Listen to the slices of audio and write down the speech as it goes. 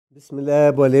بسم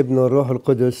الآب والابن والروح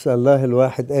القدس الله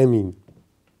الواحد آمين.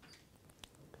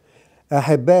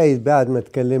 أحبائي، بعد ما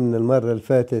اتكلمنا المرة اللي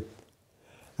فاتت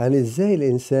عن إزاي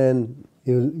الإنسان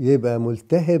يبقى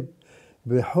ملتهب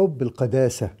بحب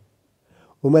القداسة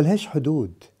وملهاش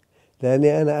حدود،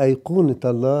 لأني أنا أيقونة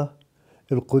الله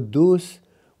القدوس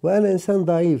وأنا إنسان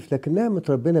ضعيف، لكن نعمة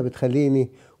ربنا بتخليني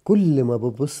كل ما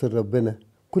ببص لربنا،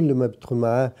 كل ما بدخل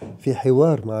معاه في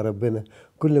حوار مع ربنا،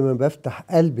 كل ما بفتح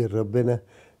قلبي لربنا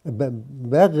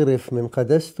بغرف من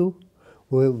قداسته،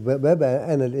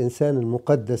 وببقى أنا الإنسان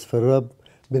المقدس في الرب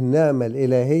بالنعمة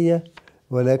الإلهية،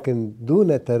 ولكن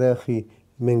دون تراخي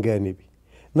من جانبي.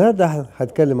 النهارده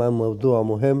هتكلم عن موضوع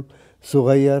مهم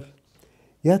صغير.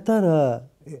 يا ترى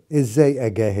إزاي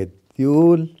أجاهد؟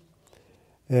 يقول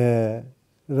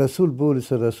رسول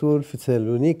بولس الرسول في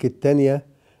تسالونيك الثانية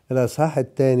الأصحاح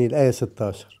الثاني الآية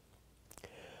 16: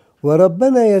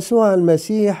 وربنا يسوع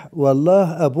المسيح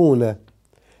والله أبونا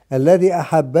الذي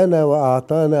أحبنا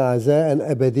وأعطانا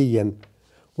عزاء أبديا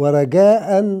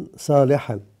ورجاء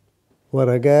صالحا.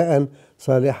 ورجاء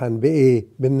صالحا بإيه؟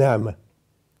 بالنعمة.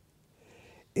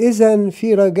 إذن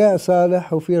في رجاء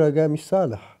صالح وفي رجاء مش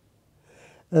صالح.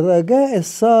 الرجاء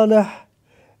الصالح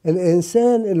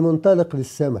الإنسان المنطلق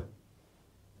للسماء،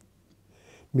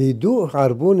 بيدوق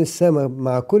عربون السماء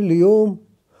مع كل يوم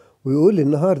ويقول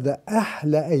النهاردة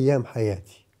أحلى أيام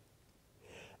حياتي،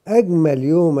 أجمل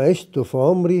يوم عشته في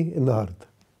عمري النهاردة،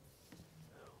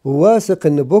 وواثق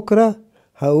إن بكرة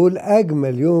هقول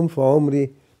أجمل يوم في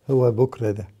عمري هو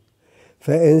بكرة ده.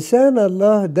 فإنسان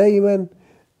الله دايما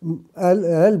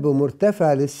قلبه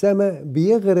مرتفع للسماء،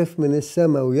 بيغرف من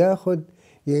السماء وياخد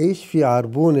يعيش في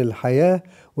عربون الحياة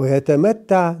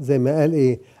ويتمتع زي ما قال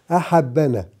إيه؟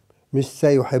 أحبنا، مش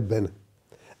سيحبنا،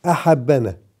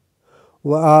 أحبنا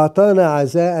وأعطانا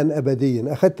عزاء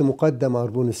أبديا. أخذت مقدم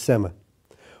عربون السماء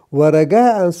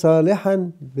ورجاء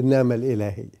صالحا بالنعمة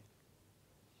الإلهية.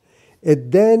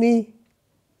 اداني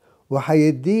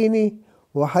وحيديني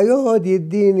وحيقعد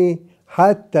يديني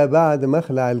حتى بعد ما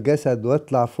اخلع الجسد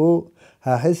واطلع فوق،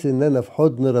 هحس ان انا في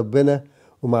حضن ربنا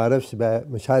ومعرفش بقى،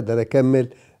 مش هقدر اكمل.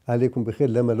 عليكم بخير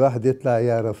لما الواحد يطلع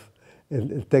يعرف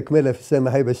التكملة في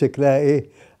السماء هيبقى شكلها ايه،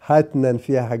 حتما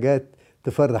فيها حاجات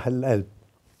تفرح القلب.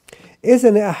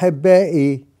 اذن يا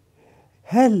احبائي،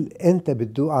 هل انت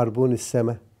بتدوق عربون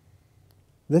السماء؟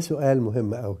 ده سؤال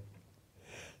مهم قوي.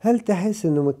 هل تحس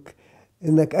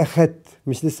انك اخدت،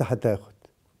 مش لسه هتاخد،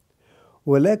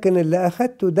 ولكن اللي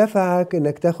اخدته دفعك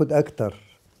انك تاخد اكتر،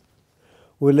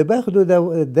 واللي باخده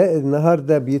ده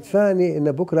النهارده بيدفعني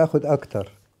ان بكره اخد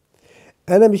اكتر.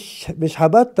 انا مش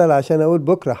هبطل عشان اقول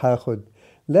بكره هاخد،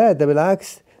 لا، ده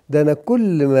بالعكس، ده انا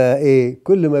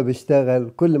كل ما بشتغل،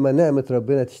 كل ما نعمة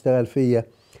ربنا تشتغل فيا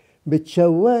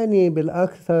بتشوقني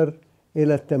بالاكثر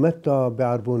الى التمتع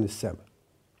بعربون السماء.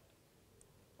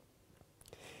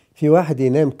 في واحد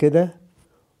ينام كده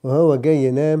وهو جاي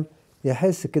ينام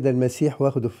يحس كده المسيح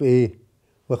واخده في ايه؟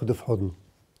 واخده في حضنه.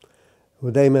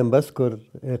 ودايما بذكر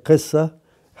قصة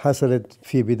حصلت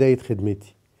في بداية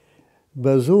خدمتي.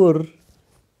 بزور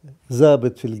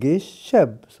ضابط في الجيش،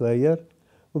 شاب صغير،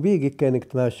 وبيجي كان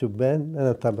اجتماع الشبان،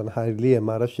 انا طبعا حاليا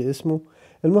ما اعرفش اسمه.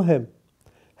 المهم،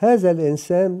 هذا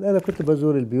الانسان انا كنت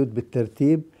بزور البيوت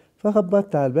بالترتيب،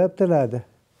 فخبطت على الباب، طلع ده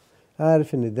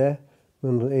عارف ان ده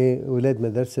من ايه؟ ولاد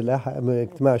مدارس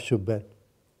اجتماع الشبان.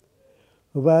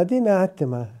 وبعدين قعدت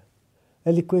معاه،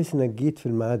 قال لي كويس انك جيت في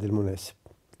الميعاد المناسب.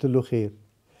 قلت له خير.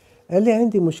 قال لي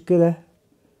عندي مشكلة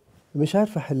مش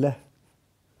عارف احلها.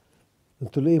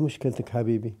 قلت له ايه مشكلتك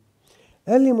حبيبي؟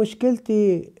 قال لي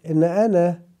مشكلتي ان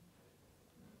انا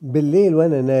بالليل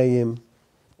وانا نايم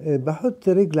بحط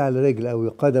رجل على رجل او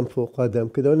قدم فوق قدم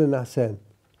كده وانا نعسان.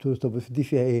 قلت له طب دي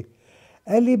فيها ايه؟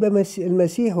 قال لي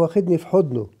المسيح واخدني في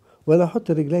حضنه وانا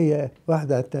احط رجلي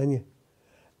واحدة على التانية.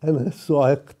 انا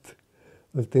صعقت،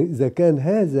 قلت إذا كان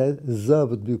هذا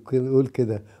الضابط بيقول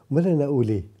كده، أمال أنا أقول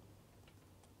إيه؟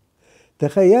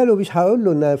 تخيلوا، مش هقول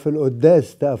له إنها في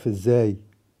القداس تقف إزاي،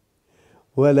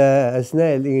 ولا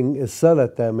أثناء الصلاة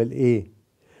تعمل إيه،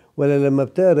 ولا لما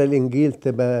بتقرأ الإنجيل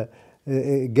تبقى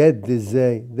جد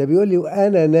إزاي. ده بيقول لي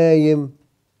وأنا نايم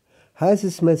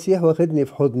حاسس مسيح واخدني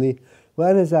في حضني،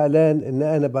 وأنا زعلان إن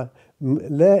أنا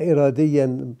لا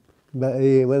إراديا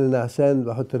إيه وأنا نعسان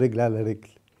بحط رجل على رجل.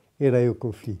 إيه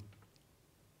رأيكم فيه؟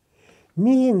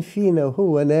 مين فينا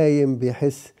وهو نايم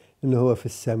بيحس إن هو في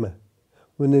السماء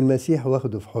وإن المسيح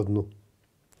واخده في حضنه؟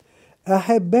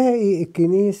 أحبائي،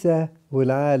 الكنيسة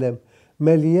والعالم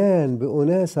مليان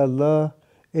بأناس الله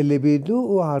اللي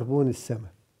بيدوقوا عربون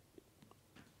السماء.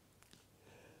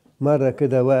 مرة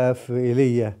كده وقف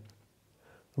إيليا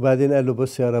وبعدين قال له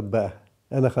بص يا رب بقى،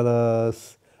 أنا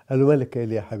خلاص. قال له مالك يا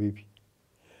إيليا حبيبي؟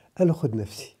 قال له خد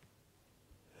نفسي.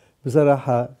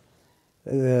 بصراحة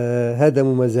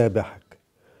هدموا مذابحك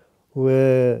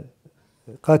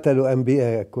وقتلوا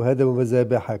أنبيائك وهدموا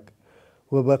مذابحك،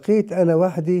 وبقيت أنا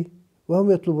وحدي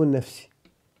وهم يطلبون نفسي.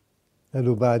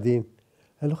 قالوا بعدين،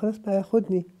 قالوا خلاص بقى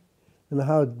خدني،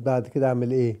 أنا هقعد بعد كده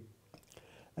أعمل إيه؟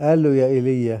 قال له يا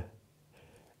إيليا،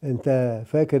 أنت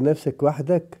فاكر نفسك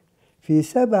وحدك؟ في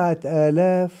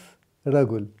 7,000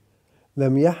 رجل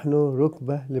لم يحنوا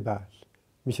ركبة لبعل.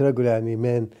 مش رجل يعني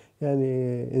مان،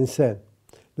 يعني إنسان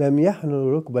لم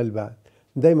يحنوا ركبة لبعل.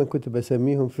 دايما كنت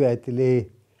بسميهم فئة الإيه؟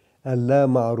 اللا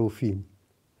معروفين.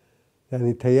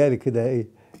 يعني تهيالي كده إيه،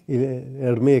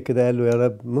 إرميا كده قال له يا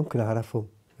رب ممكن أعرفهم؟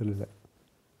 قال له لا،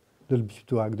 دول مش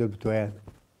بتوعك، دول بتوعي أنا.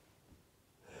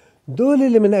 دول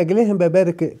اللي من أجلهم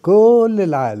ببارك كل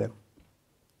العالم،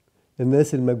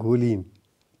 الناس المجهولين.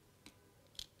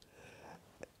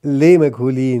 ليه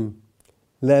مجهولين؟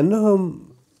 لأنهم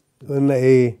قلنا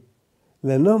إيه؟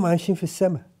 لأنهم عايشين في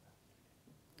السماء.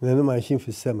 لأنهم عايشين في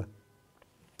السماء.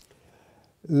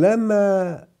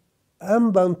 لما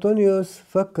أنبا أنطونيوس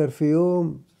فكر في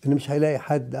يوم إن مش هيلاقي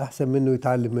حد أحسن منه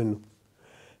يتعلم منه،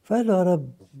 فقال له يا رب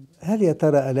هل يا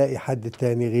ترى ألاقي حد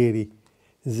تاني غيري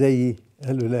زيي؟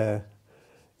 قال له لا.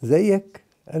 زيك؟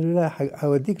 قال له لا،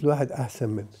 هوديك لواحد أحسن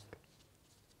منك.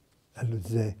 قال له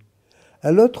إزاي؟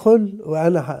 قال له ادخل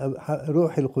وأنا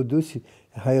روحي القدوس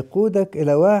هيقودك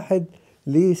إلى واحد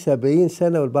ليه 70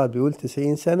 سنة، والبعض بيقول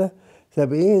 90 سنة،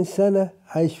 70 سنة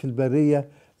عايش في البرية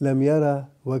لم يرى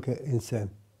وجه إنسان.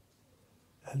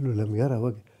 قال له لم يرى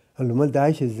وجه؟ قال له مال ده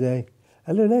عايش إزاي؟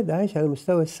 قال له لا، ده عايش على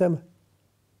مستوى السماء.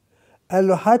 قال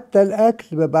له حتى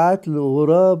الأكل ببعت له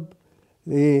غراب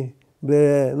إيه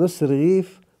بنص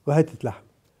رغيف وحتة لحم،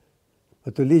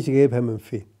 ما تقوليش جايبها من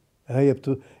فين. هي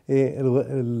إيه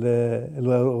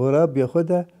الغراب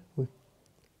بياخدها.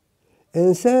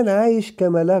 إنسان عايش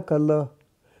كملاك الله،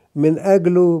 من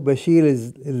أجله بشيل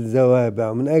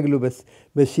الزوابع، من أجله بس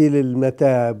بشيل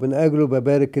المتاعب، من أجله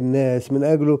ببارك الناس، من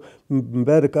أجله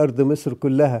مبارك أرض مصر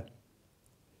كلها.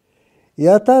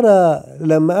 يا ترى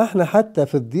لما احنا حتى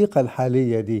في الضيقة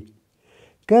الحالية دي،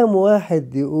 كم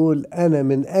واحد يقول أنا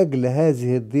من أجل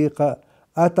هذه الضيقة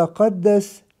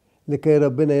أتقدس لكي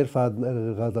ربنا يرفع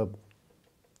الغضب؟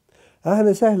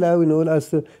 احنا سهل قوي نقول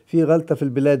اصل في غلطة في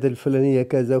البلاد الفلانية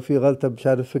كذا، وفي غلطة مش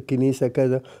عارف في الكنيسة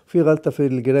كذا، وفي غلطة في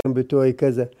الجيران بتوعي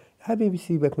كذا. حبيبي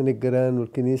سيبك من الجيران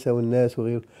والكنيسة والناس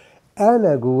وغيره.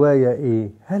 انا جوايا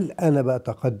ايه؟ هل انا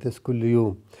بتقدس كل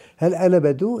يوم؟ هل انا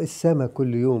بدوق السما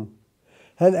كل يوم؟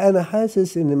 هل انا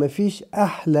حاسس ان مفيش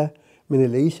احلى من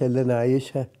العيشة اللي انا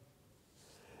عايشها؟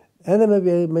 انا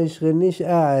ما يشغلنيش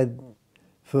قاعد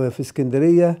في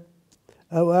اسكندرية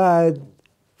او قاعد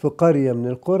في قرية من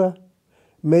القرى،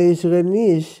 ما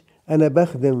يشغلنيش أنا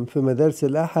بخدم في مدارس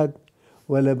الأحد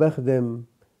ولا بخدم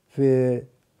في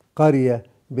قرية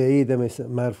بعيدة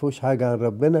ما عرفوش حاجة عن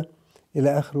ربنا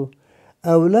إلى آخره.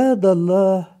 أولاد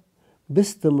الله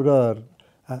باستمرار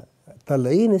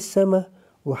طالعين السماء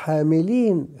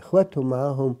وحاملين إخواتهم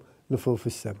معاهم لفوق في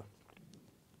السماء.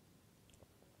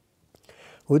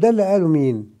 وده اللي قاله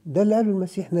مين؟ ده اللي قاله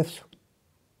المسيح نفسه.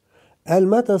 قال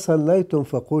متى صليتم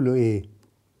فقولوا إيه؟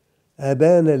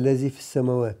 أبانا الذي في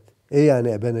السماوات. إيه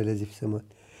يعني أبانا الذي في السماوات؟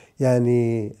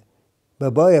 يعني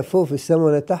بابايا فوق في السماء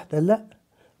ولا تحت؟ لا،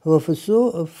 هو في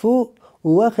السوق فوق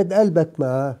وواخد قلبك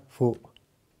معاه فوق.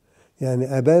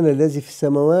 يعني أبانا الذي في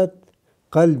السماوات،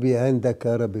 قلبي عندك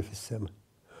يا رب في السماء.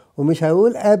 ومش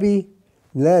هقول أبي،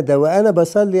 لا، ده وأنا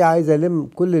بصلي عايز ألم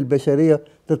كل البشرية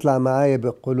تطلع معايا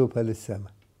بقلوبها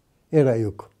للسماء. إيه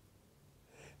رأيكم؟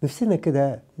 نفسنا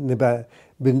كده نبقى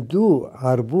بندوق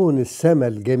عربون السماء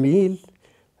الجميل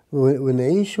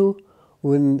ونعيشه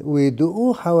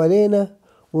ويدوقوه حوالينا،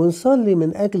 ونصلي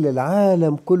من أجل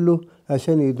العالم كله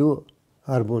عشان يدوق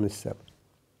عربون السماء.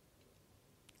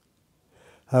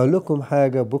 هقول لكم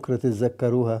حاجة بكرة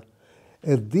تتذكروها.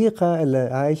 الضيقة اللي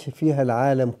عايش فيها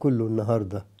العالم كله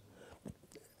النهاردة،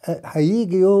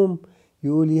 هيجي يوم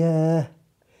يقول ياه،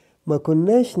 ما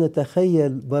كناش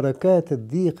نتخيل بركات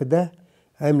الضيق ده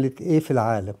عملت ايه في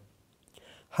العالم.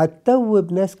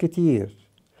 هتتوب ناس كتير،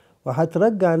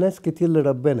 وهترجع ناس كتير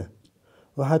لربنا،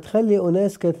 وهتخلي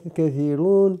أناس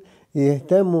كثيرون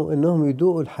يهتموا إنهم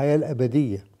يدوقوا الحياة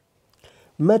الأبدية.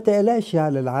 ما تقلقش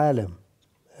على العالم،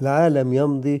 العالم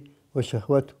يمضي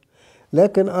وشهوته،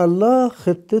 لكن الله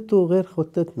خطته غير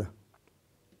خطتنا.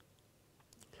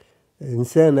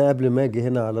 إنسانة قبل ما أجي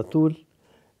هنا على طول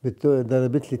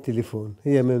ضربت لي التليفون،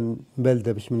 هي من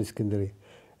بلدة مش من اسكندرية.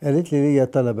 قالت لي ليا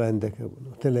طلب عندك يا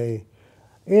ابونا. قلت لها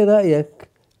إيه رأيك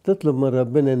تطلب من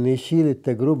ربنا إن يشيل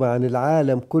التجربة عن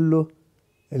العالم كله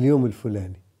اليوم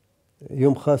الفلاني،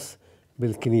 يوم خاص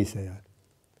بالكنيسة يعني.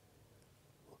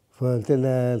 فقلت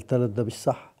لها الطلب ده مش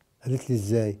صح. قالت لي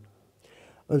ازاي؟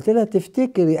 قلت لها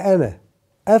تفتكري انا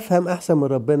افهم احسن من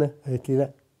ربنا؟ قالت لي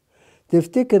لا.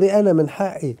 تفتكري انا من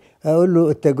حقي اقول له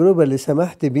التجربة اللي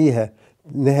سمحت بيها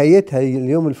نهايتها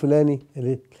اليوم الفلاني؟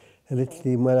 قالت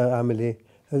لي ما اعمل ايه؟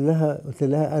 قلت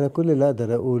لها انا كل اللي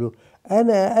اقدر اقوله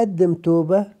انا اقدم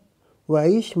توبة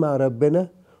واعيش مع ربنا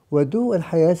وادوق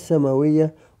الحياة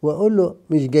السماوية، واقول له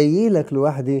مش جاي لك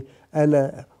لوحدي،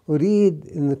 انا اريد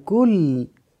ان كل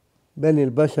بني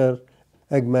البشر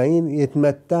اجمعين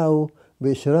يتمتعوا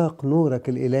باشراق نورك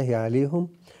الالهي عليهم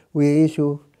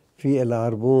ويعيشوا في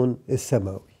العربون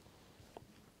السماوي.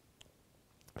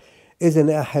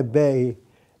 اذا يا احبائي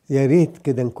يا ريت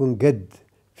كده نكون جد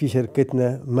في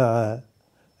شركتنا مع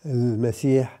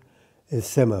المسيح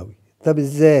السماوي. طب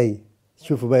ازاي؟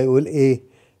 شوفوا بقى يقول ايه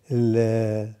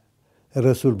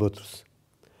الرسول بطرس: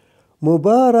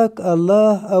 مبارك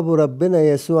الله ابو ربنا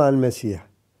يسوع المسيح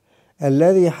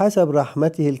الذي حسب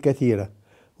رحمته الكثيرة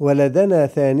ولدنا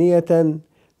ثانية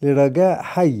لرجاء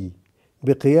حي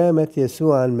بقيامة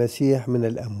يسوع المسيح من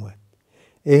الأموات.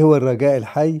 ايه هو الرجاء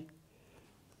الحي؟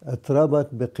 اتربط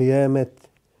بقيامة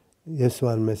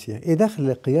يسوع المسيح. ايه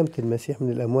دخل قيامة المسيح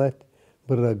من الأموات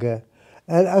بالرجاء؟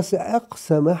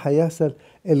 أقصى ما هيحصل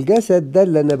الجسد ده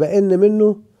اللي أنا بأن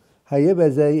منه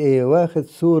هيبقى زي ايه؟ واخد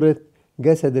صورة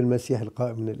جسد المسيح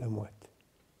القائم من الأموات.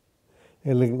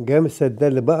 الجسد ده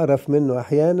اللي بقرف منه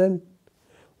أحيانا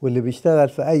واللي بيشتغل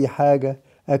في أي حاجة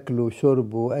أكل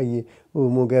وشرب وأي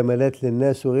ومجاملات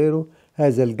للناس وغيره،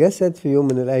 هذا الجسد في يوم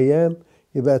من الأيام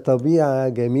يبقى طبيعة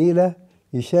جميلة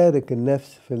يشارك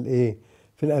النفس في الإيه؟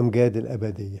 في الأمجاد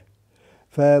الأبدية.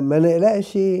 فما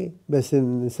نقلقش، بس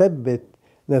نثبت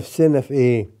نفسنا في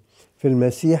إيه؟ في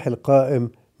المسيح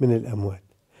القائم من الأموات.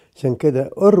 عشان كده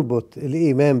اربط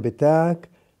الإيمان بتاعك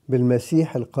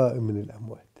بالمسيح القائم من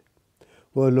الأموات،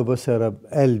 وقول له بص يا رب،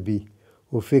 قلبي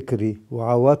وفكري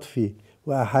وعواطفي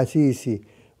وأحاسيسي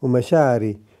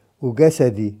ومشاعري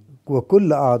وجسدي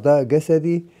وكل أعضاء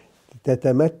جسدي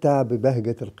تتمتع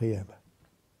ببهجة القيامة.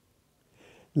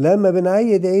 لما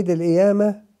بنعيد عيد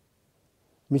القيامة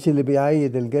مش اللي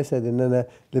بيعيد الجسد ان انا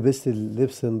لبست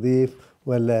اللبس نظيف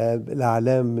ولا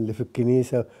الاعلام اللي في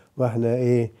الكنيسة واحنا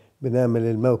ايه بنعمل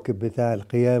الموكب بتاع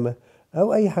القيامة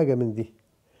او اي حاجة من دي.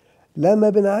 لما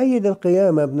بنعيد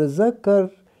القيامة بنتذكر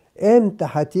امتى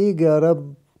هتيجي يا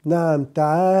رب. نعم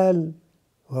تعال،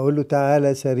 وأقول له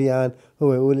تعال سريعا،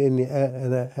 هو يقول إني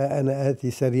أنا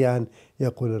آتي سريعا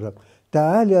يقول الرب.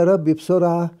 تعال يا رب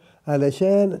بسرعة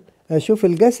علشان أشوف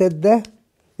الجسد ده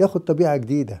ياخد طبيعة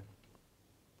جديدة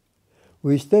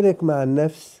ويشترك مع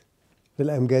النفس في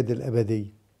الأمجاد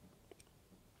الأبدية.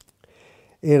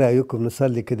 إيه رأيكم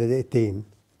نصلي كده دقيقتين؟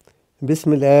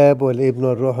 بسم الآب والابن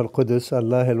والروح القدس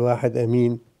الله الواحد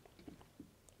أمين.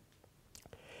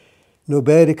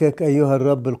 نباركك أيها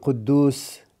الرب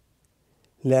القدوس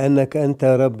لأنك أنت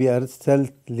يا ربي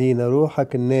أرسلت لينا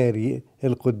روحك الناري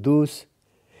القدوس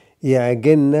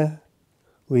يعجلنا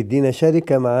ويدينا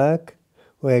شركة معاك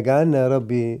ويجعلنا يا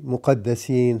ربي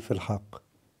مقدسين في الحق.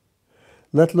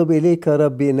 نطلب إليك يا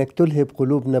ربي أنك تلهب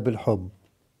قلوبنا بالحب.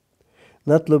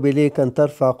 نطلب إليك أن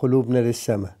ترفع قلوبنا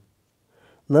للسماء.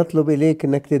 نطلب إليك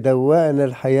أنك تدوقنا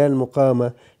الحياة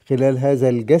المقامة خلال هذا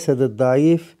الجسد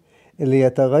الضعيف اللي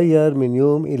يتغير من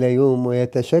يوم إلى يوم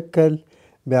ويتشكل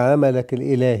بعملك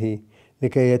الإلهي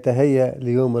لكي يتهيأ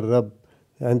ليوم الرب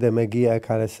عند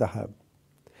مجيئك على السحاب.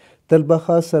 طلبة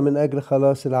خاصة من أجل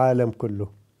خلاص العالم كله.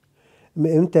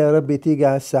 أنت يا رب تيجي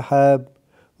على السحاب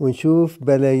ونشوف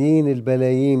بلايين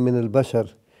البلايين من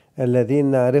البشر الذين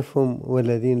نعرفهم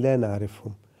والذين لا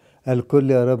نعرفهم.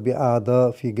 الكل يا رب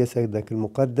أعضاء في جسدك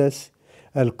المقدس.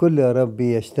 الكل يا رب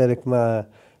يشترك مع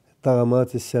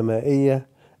الطغمات السمائية.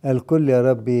 الكل يا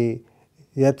رب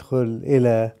يدخل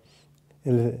إلى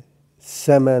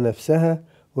السماء نفسها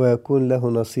ويكون له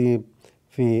نصيب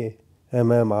في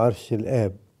أمام عرش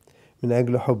الآب. من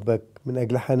أجل حبك، من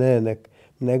أجل حنانك،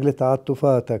 من أجل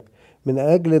تعاطفاتك، من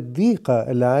أجل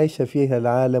الضيقة اللي عايشة فيها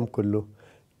العالم كله،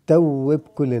 توب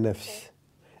كل نفس.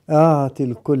 أعطي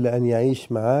الكل أن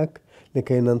يعيش معاك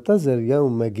لكي ننتظر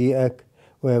يوم مجيئك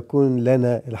ويكون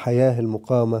لنا الحياة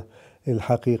المقامة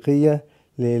الحقيقية.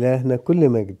 لإلهنا كل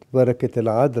مجد. بركة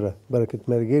العذراء، بركة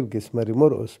مارجرجس،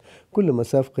 مارمرقس، كل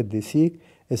مصاف قديسيك.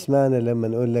 اسمعنا لما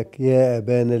نقول لك يا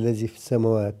أبانا الذي في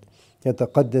السماوات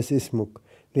يتقدس اسمك،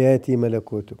 ليأتي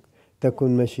ملكوتك،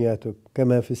 تكن مشيئتك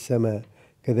كما في السماء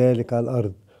كذلك على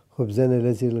الأرض. خبزنا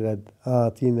الذي الغد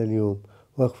أعطينا اليوم،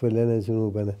 واغفر لنا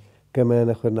ذنوبنا كما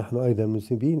نغفر نحن أيضا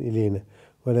المذنبين إلينا،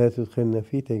 ولا تدخلنا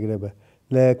في تجربة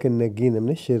لكن نجينا من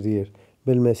الشرير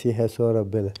بالمسيح يسوع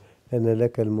ربنا، أن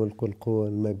لك الملك والقوة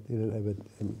والمجد إلى الأبد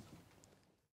آمين.